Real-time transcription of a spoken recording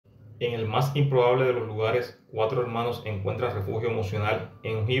En el más improbable de los lugares, cuatro hermanos encuentran refugio emocional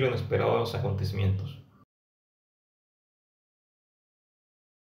en un giro inesperado de los acontecimientos.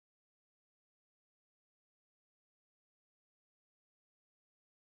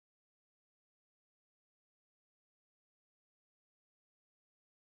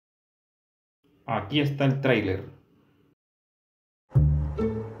 Aquí está el tráiler.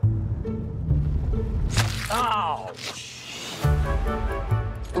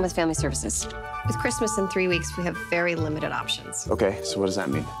 I'm with Family Services. With Christmas in 3 weeks, we have very limited options. Okay, so what does that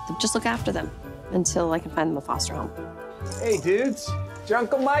mean? Just look after them until I can find them a foster home. Hey, dudes. It's your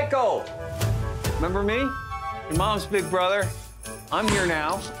Uncle Michael. Remember me? Your mom's big brother. I'm here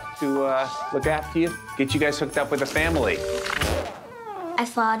now to look after you, get you guys hooked up with a family. I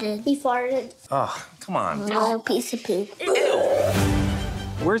farted. He farted. Oh, come on. No piece of poop. Ew.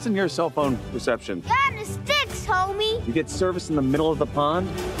 Where's in your cell phone reception? God, the sticks, homie. You get service in the middle of the pond?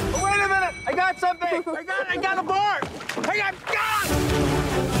 Oh, wait a minute! I got something! I got a bar! I got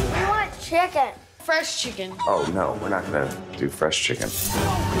I want chicken. Fresh chicken. Oh, no, we're not gonna do fresh chicken. I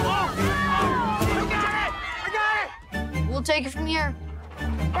got it! We'll take it from here.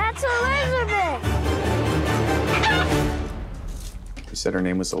 That's Elizabeth. You said her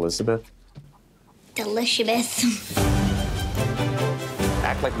name was Elizabeth? Delicious.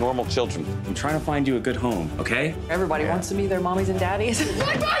 Act like normal children. I'm trying to find you a good home, okay? Everybody wants to meet their mommies and daddies.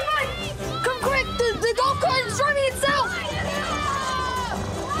 Run! Come quick! The golf cart is driving itself!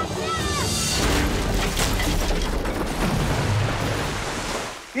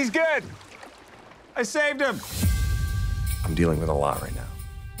 He's good. I saved him. I'm dealing with a lot right now.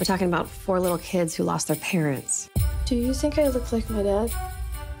 We're talking about 4 little kids who lost their parents. Do you think I look like my dad?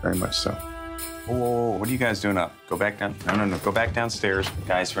 Very much so. Whoa, what are you guys doing up? Go back down. No. Go back downstairs.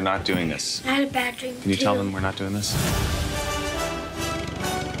 Guys, we're not doing this. I had a bad dream. Can you tell them we're not doing this?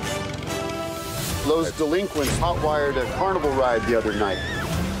 Those delinquents hot-wired a carnival ride the other night.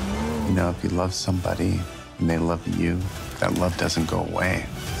 You know, if you love somebody and they love you, that love doesn't go away.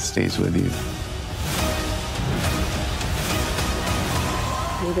 It stays with you.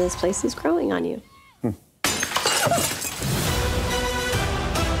 Maybe this place is growing on you.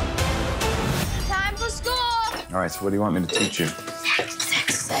 Time for school! All right, so what do you want me to teach you?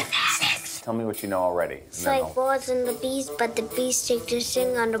 Tell me what you know already. It's like birds and the bees, but the bees take their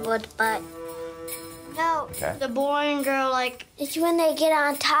sting on the bird's butt. No, Okay. the boy and girl, like, it's when they get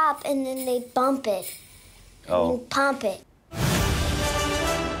on top and then they bump it. Oh. And pump it.